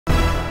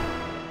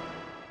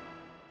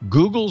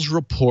Google's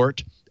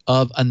report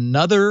of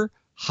another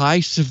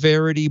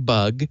high-severity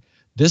bug,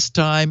 this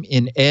time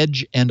in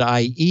Edge and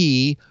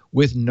IE,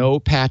 with no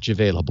patch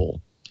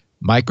available.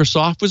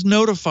 Microsoft was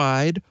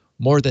notified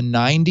more than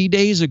 90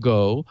 days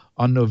ago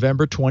on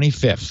November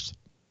 25th.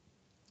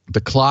 The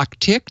clock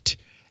ticked,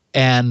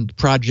 and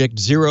Project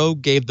Zero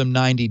gave them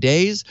 90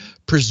 days.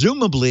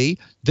 Presumably,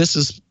 this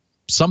is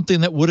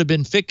something that would have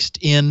been fixed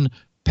in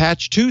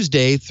Patch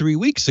Tuesday 3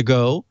 weeks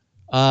ago,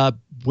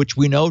 which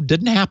we know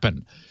didn't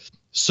happen.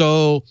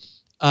 So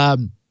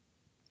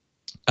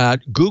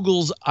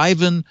Google's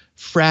Ivan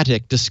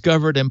Fratic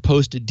discovered and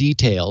posted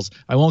details.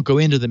 I won't go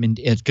into them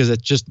because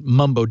it's just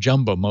mumbo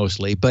jumbo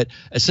mostly. But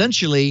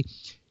essentially,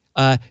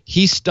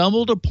 he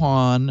stumbled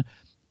upon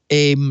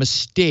a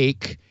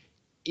mistake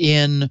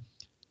in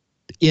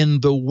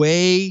the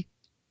way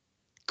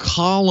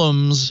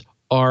columns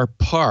are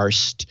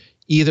parsed,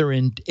 either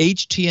in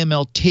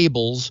HTML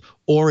tables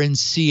or in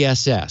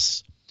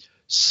CSS,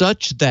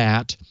 such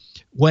that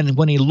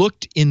when he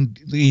looked in,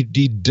 he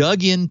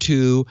dug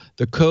into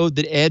the code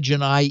that Edge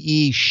and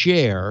IE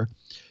share,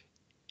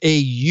 a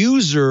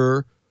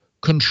user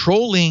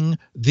controlling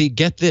the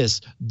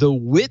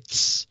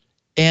widths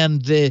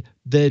and the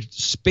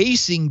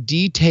spacing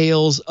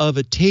details of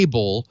a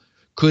table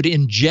could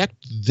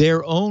inject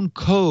their own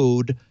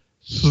code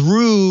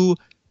through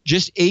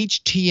just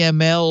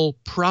HTML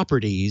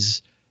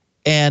properties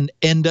and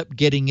end up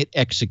getting it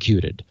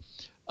executed.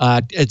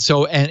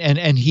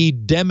 And he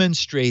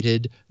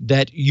demonstrated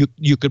that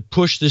you could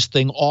push this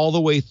thing all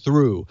the way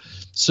through.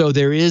 So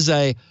there is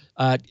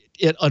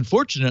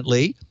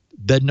unfortunately,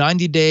 the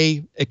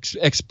 90-day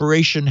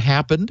expiration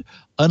happened.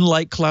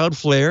 Unlike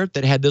Cloudflare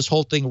that had this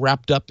whole thing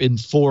wrapped up in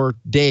 4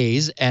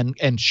 days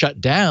and shut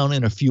down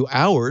in a few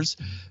hours,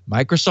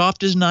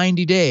 Microsoft is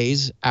 90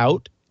 days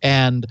out.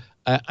 And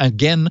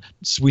again,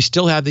 we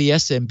still have the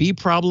SMB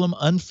problem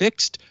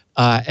unfixed.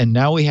 And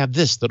now we have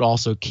this that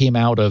also came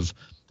out of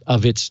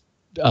its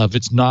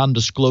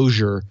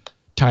non-disclosure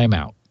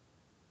timeout.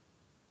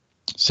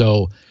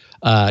 So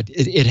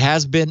it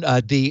has been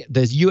the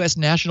U.S.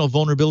 National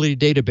Vulnerability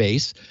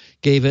Database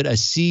gave it a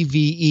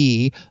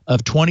CVE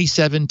of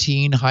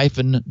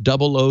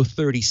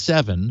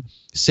 2017-0037,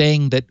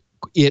 saying that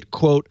it,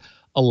 quote,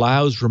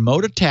 allows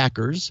remote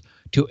attackers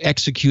to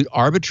execute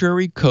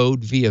arbitrary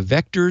code via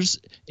vectors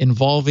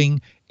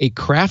involving a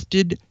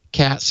crafted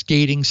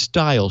cascading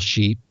style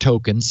sheet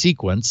token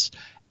sequence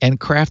and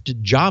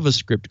crafted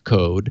JavaScript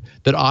code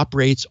that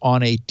operates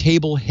on a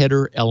table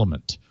header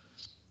element.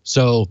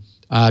 So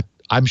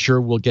I'm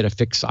sure we'll get a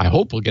fix. I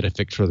hope we'll get a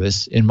fix for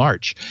this in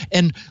March.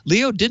 And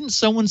Leo, didn't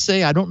someone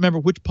say, I don't remember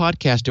which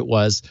podcast it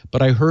was,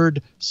 but I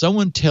heard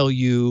someone tell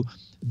you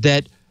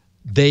that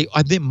I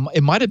think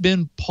it might have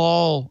been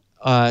Paul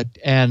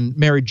and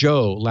Mary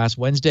Jo last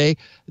Wednesday,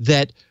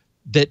 that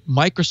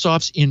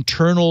Microsoft's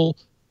internal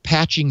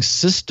patching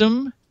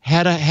system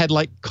had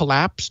like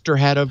collapsed or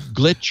had a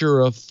glitch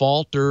or a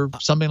fault or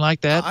something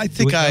like that? I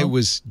think I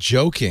was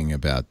joking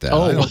about that.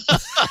 Oh.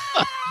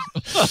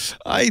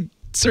 I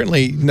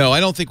certainly, no, I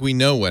don't think we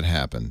know what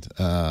happened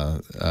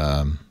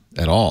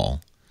at all.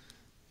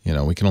 You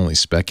know, we can only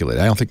speculate.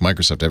 I don't think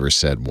Microsoft ever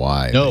said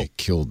why they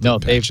killed the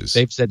patches.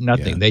 They've said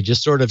nothing. Yeah. They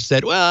just sort of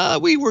said, well,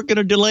 we were going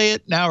to delay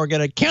it. Now we're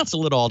going to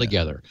cancel it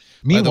altogether.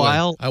 Yeah.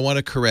 Meanwhile, I want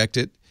to correct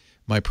it.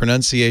 My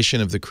pronunciation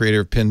of the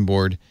creator of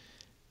Pinboard,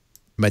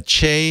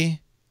 Maciej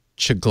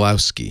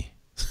Ceglowski.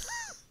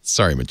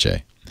 Sorry,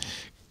 Maciej.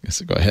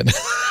 So go ahead.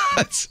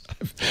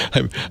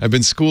 I've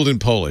been schooled in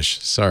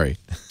Polish. Sorry.